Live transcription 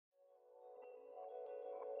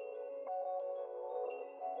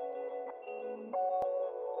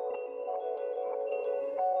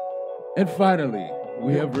And finally,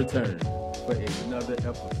 we have returned for another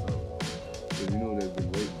episode. So you know they've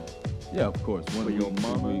been waiting. Yeah, of course. One For week, your 2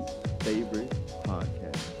 mama's weeks, favorite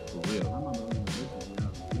podcast. for real.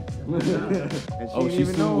 And she Oh, didn't she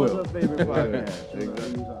even soon know it was will. her favorite podcast.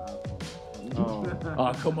 Exactly.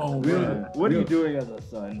 Oh, come on, bro. What are you doing as a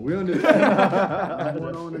son? We understand. I'm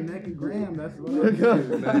going on the naked gram. That's what I'm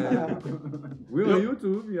saying. Man. We on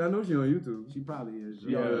YouTube. Yeah, I know she on YouTube. She probably is.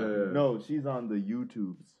 Yeah. No, she's on the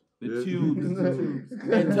YouTubes. The Yeah. tubes.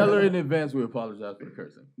 And tell her in advance we apologize for the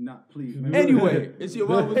cursing. Not please. Man. Anyway, it's your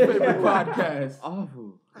mama's favorite podcast,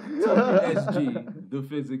 Awful. TPSG, the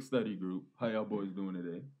Physics Study Group. How y'all boys doing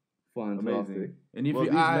today? Fantastic. Amazing. And if Well,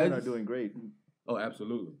 your these eyes men are doing great. Oh,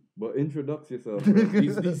 absolutely. But introduce yourself. Bro.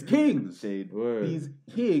 These kings. Shade. Word. These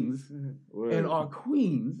kings Word. and our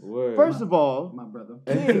queens. Word. First of all, My brother.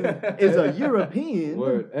 King is a European,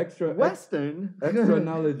 Word. Extra Western. extra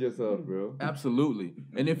knowledge yourself, bro. Absolutely.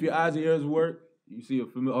 And if your eyes and ears work, you see a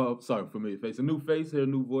familiar face. A new face, hear a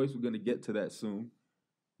new voice. We're going to get to that soon.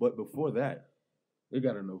 But before that, they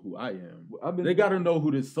got to know who I am. They got to know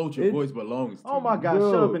who this social voice belongs to. Oh my God,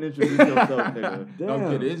 Bro. shut up and introduce yourself, nigga. Damn.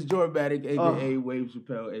 I'm kidding. It's Jorbatic, a.k.a. Wave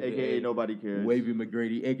Chappelle, AKA Nobody Cares. Wavy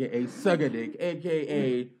McGrady, a.k.a. Sugardick,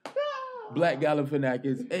 a.k.a. Black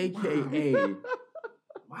Galifianakis, a.k.a.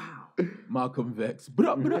 Wow. Malcolm Vex.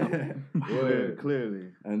 Bruh. Word. Clearly.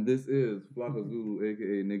 And this is Flocka Zulu,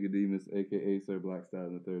 aka Nicodemus, aka Sir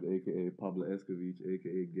Blackstyle III, aka Pablo Escovich,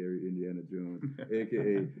 aka Gary Indiana Jones,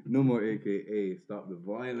 aka no more aka Stop the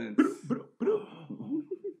Violence.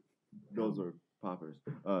 Those are poppers.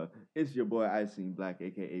 It's your boy I Seen Black,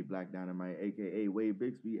 aka Black Dynamite, aka Wade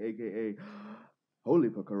Bixby, aka Holy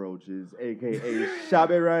Cockroaches, aka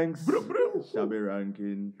Shabby Ranks, Shabby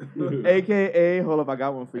Rankin, aka hold up, I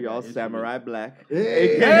got one for y'all, Samurai Black,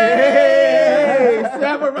 aka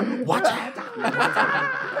Samurai. Watch out.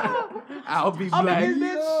 I'll be I'm black. in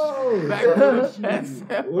this. Back to the chest.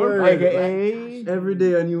 Word. AKA Every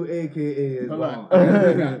day a new AKA is Hold on.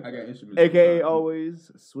 born. I got instruments. AKA always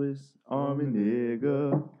Swiss Army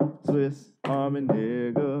nigga, Swiss Army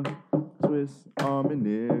nigga, Swiss Army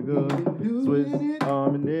nigga, Swiss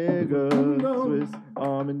Army nigga, Swiss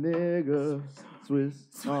Army nigga, Swiss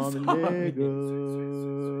Army nigga.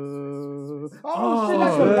 Oh, shit,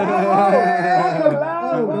 that's a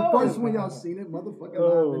loud one. The first one y'all seen it,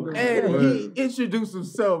 motherfucking live. And he introduced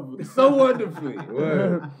himself so wonderfully.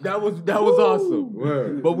 Word. That was awesome.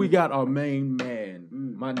 Word. But we got our main man,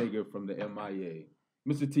 my nigga from the MIA,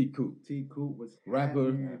 Mr. T.Coop. T.Coop was Rapper,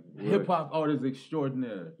 happening. hip hop artist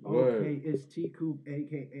extraordinaire. Okay, it's T.Coop,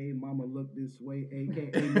 a.k.a. Mama Look This Way,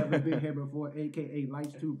 a.k.a. Never Been Here Before, a.k.a.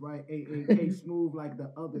 Lights Too Bright, a.k.a. Smooth Like the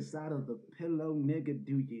Other Side of the Pillow, nigga,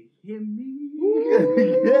 do you hear me?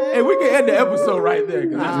 Hey, we can end the episode right there,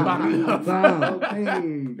 because that's about enough.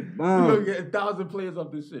 Okay. We're going to get 1,000 players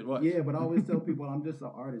off this shit. Watch. Yeah, but I always tell people I'm just an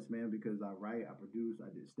artist, man, because I write, I produce, I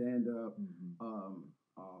did stand-up,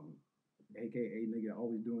 AKA nigga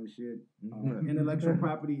always doing shit. Intellectual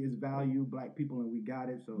property is value, black people, and we got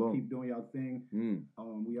it. So Boom. keep doing y'all thing.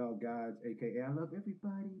 We all gods, AKA I love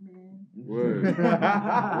everybody, man. Word.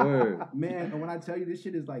 Word. Man, and when I tell you this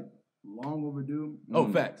shit is like long overdue. Oh,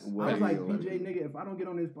 facts. I was like, PJ, nigga, if I don't get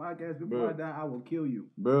on this podcast before I die, I will kill you.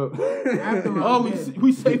 Bro. After I'm Oh, dead.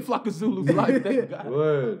 we saved Flocka Zulu's life. Thank God.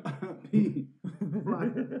 Word. P.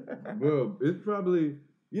 Bro, it's probably,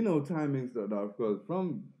 timing stuff, dog, because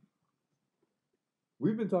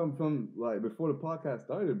we've been talking from, like, before the podcast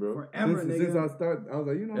started, bro. Forever, since nigga. I was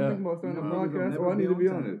like, I'm thinking about starting a Niggas will podcast. never Oh, I need to be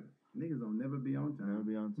on time. it. Niggas don't never be on time. Never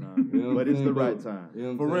be on time. You know what But I'm it's the saying? right But- time. You know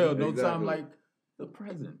what For I'm real, saying? no Exactly. time like the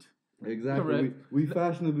present. Exactly. Correct. We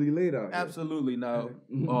fashionably late out here. Absolutely. Now,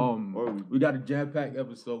 Or we got a jam-packed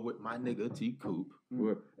episode with my nigga T.Coop.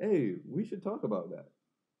 Hey, we should talk about that.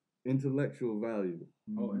 Intellectual value.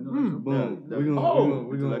 Oh, intellectual Boom. Yeah, We're Oh, gonna-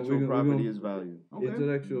 intellectual property is value. Okay.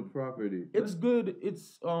 Intellectual property. It's good.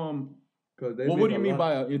 It's Because they Well, make what do you a mean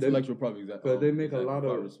lot- by intellectual property? Because they make a lot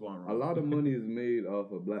before I of respond, a lot of money is made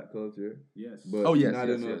off of black culture, Yes. but Oh, yes, not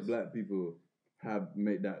yes, enough yes. black people have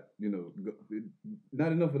made that.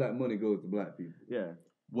 Not enough of that money goes to black people. Yeah.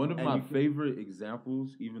 One of And my you can- favorite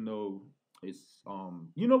examples, even though it's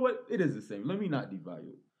you know what? It is the same. Let me not devalue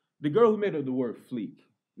it. The girl who made up the word fleek.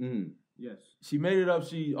 Mm. Yes. She made it up.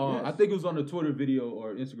 She Yes. I think it was on a Twitter video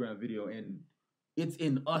or Instagram video, and it's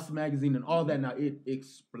in Us magazine and all that. Now it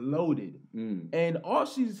exploded, Mm. and all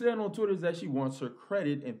she said on Twitter is that she wants her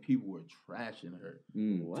credit, and people were trashing her.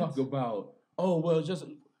 Mm. Talk about, oh well, just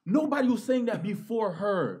Nobody was saying that before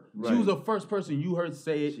her. Right. She was the first person you heard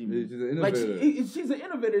say it. She's an Like innovator. she's an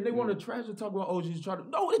innovator. They want to trash and talk about, oh, she's trying to.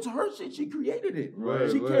 No, it's her shit. She created it.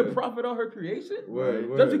 Right, she right. can't profit on her creation. Right,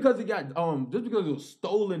 right. Just because it got just because it was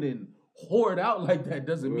stolen and hoard out like that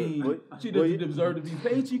doesn't mean she doesn't deserve to be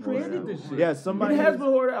paid. She created this shit. Yeah, somebody it has been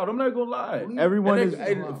hoard out. I'm not gonna lie. Everyone is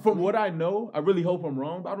from what I know. I really hope I'm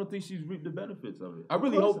wrong, but I don't think she's reaped the benefits of it. I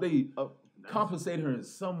really hope they compensate her in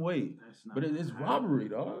some way. But it's robbery,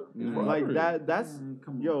 dog. It's robbery. like that's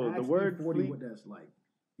come yo, on, the ask word me 40 fleet. what that's like.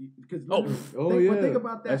 Because yeah. think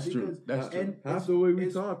about that. That's true. That's true. And Half the way we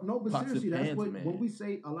it's- talk. No, but Pots and seriously, that's pans, what man. when we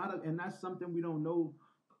say a lot of, and that's something we don't know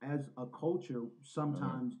as a culture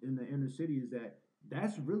sometimes in the inner city is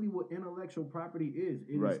that's really what intellectual property is.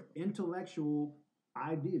 It is intellectual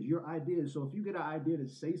ideas, your ideas. So if you get an idea to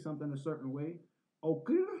say something a certain way,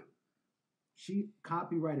 okay, she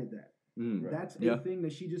copyrighted that. That's a thing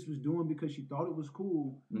that she just was doing because she thought it was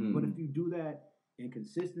cool. But if you do that in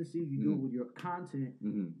consistency, you do it with your content,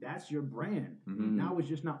 that's your brand. Now it's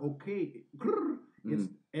just not okay. It's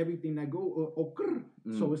everything that go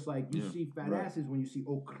So it's like you see fat asses when you see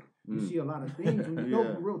you see a lot of things when you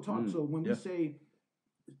know real talk. So when we say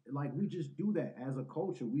like we just do that as a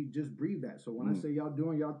culture, we just breathe that. So when I say y'all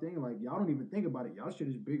doing y'all thing, like y'all don't even think about it. Y'all shit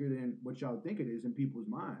is bigger than what y'all think it is in people's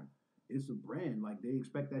mind. It's a brand. Like they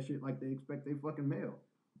expect that shit like they expect their fucking mail.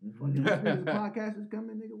 Fucking this podcast is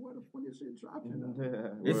coming, nigga. Where the fuck this shit dropping?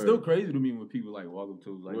 It's still crazy to me when people like walk up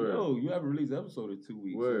to us like, yo, you haven't released an episode in 2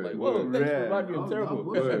 weeks. Like, whoa, thanks for reminding me of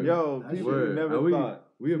terrible. Yo, people never thought.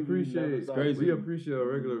 We appreciate crazy. We appreciate our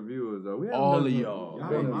regular viewers. We all of y'all.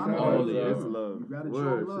 All of you gotta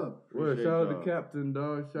show love. Word. Shout out to Captain,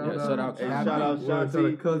 dog. Shout out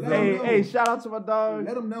Shouty. cousin. Hey, shout out to my dog.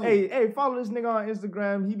 Let him know. Hey, follow this nigga on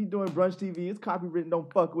Instagram. He be doing Brunch TV. It's copywritten. Don't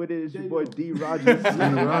fuck with it. It's your boy D Rogers. Shout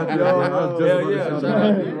out to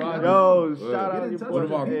Rogers. Yo, shout out to your boy. One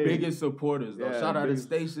of our biggest supporters, though. Shout out to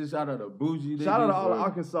Station. Shout out to Bougie. Shout out to all of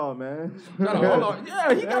Arkansas, man. Shout out all of, he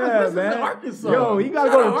got a business in Arkansas. Yo, he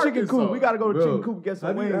gotta go to Chicken Coop. We gotta go to Chicken Coop and get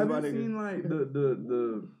some wings, have my you nigga. seen like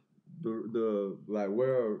the like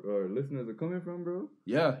where our listeners are coming from, bro?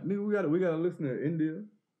 Yeah. Nigga, we got a listener in India.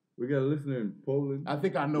 We got a listener in Poland. I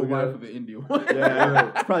think I know why for the India one.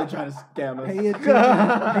 Yeah, probably trying to scam us. Pay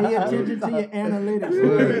attention to your analytics.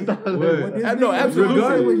 I know,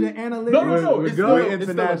 absolutely. With your analytics. No. It's still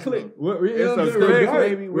international. a click.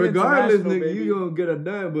 Regardless, nigga, you gonna get a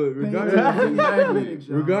dime, but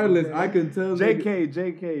regardless, I can tell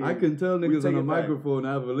JK. I can tell niggas on a microphone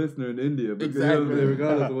I have a listener in India. Because Exactly.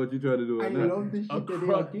 Regardless of what you try to do right now. love this shit that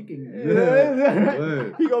they are kicking.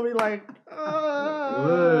 He gonna be like,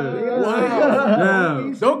 Wow.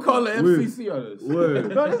 Don't call the FCC on this.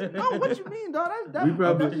 no, what you mean, dog? We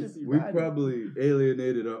probably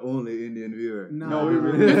alienated our only Indian viewer. No, we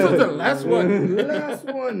really This was the last one. Last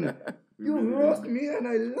one. You roast me and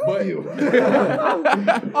I love you.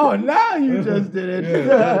 Oh, now you just did it.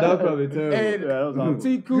 Yeah, that was probably terrible. And that was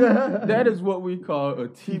T.Coop, that is what we call a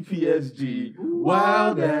TPSG,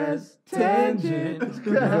 wild ass tangent. And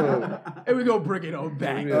we're going to bring it on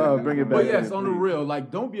back. Bring it back. But yes, on the real,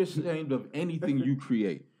 like, don't be ashamed of anything you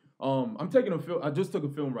create. I'm taking I just took a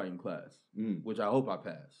film writing class, which I hope I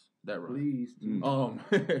pass. That right. Please.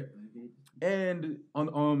 And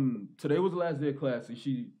on today was the last day of class, and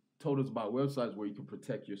she told us about websites where you can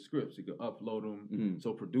protect your scripts. You can upload them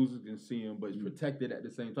so producers can see them, but it's protected at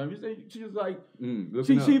the same time. She was like,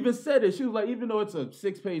 she even said it. She was like, even though it's a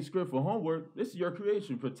 6-page script for homework, this is your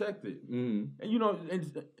creation, protect it. And you know,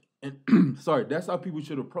 and sorry, that's how people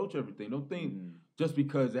should approach everything. Don't think just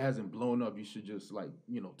because it hasn't blown up, you should just like,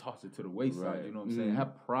 you know, toss it to the wayside. Right. You know what I'm saying?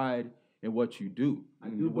 Have pride in what you do,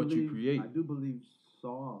 in what you create. I do believe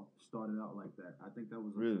Saw started out like that. I think that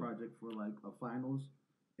was a project for like a finals.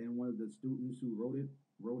 And one of the students who wrote it,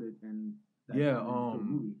 and that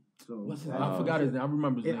movie. So I forgot his name. I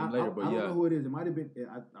remember his name later, but I don't know who it is. It might have been.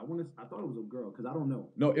 I thought it was a girl because I don't know.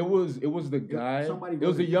 No, it was the guy. It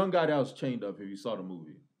was a young guy that was chained up. If you saw the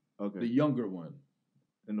movie, the younger one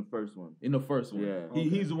in the first one. Yeah,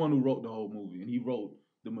 he's the one who wrote the whole movie, and he wrote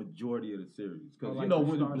the majority of the series because you know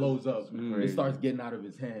when it blows up, it starts getting out of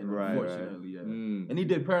his hand. Unfortunately, yeah. And he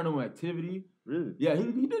did Paranormal Activity. Really? Yeah,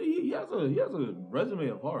 he did. He has a resume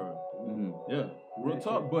of horror. Yeah, real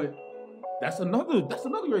talk. But that's another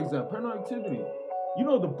great example. Paranormal Activity. You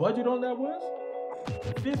know the budget on that was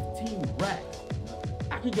 15 racks.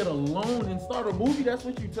 I could get a loan and start a movie. That's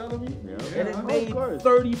what you telling me? Yeah. And it made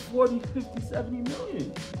 30, 40, 50, 70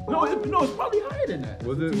 million. No, it's probably higher than that.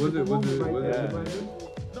 Was it?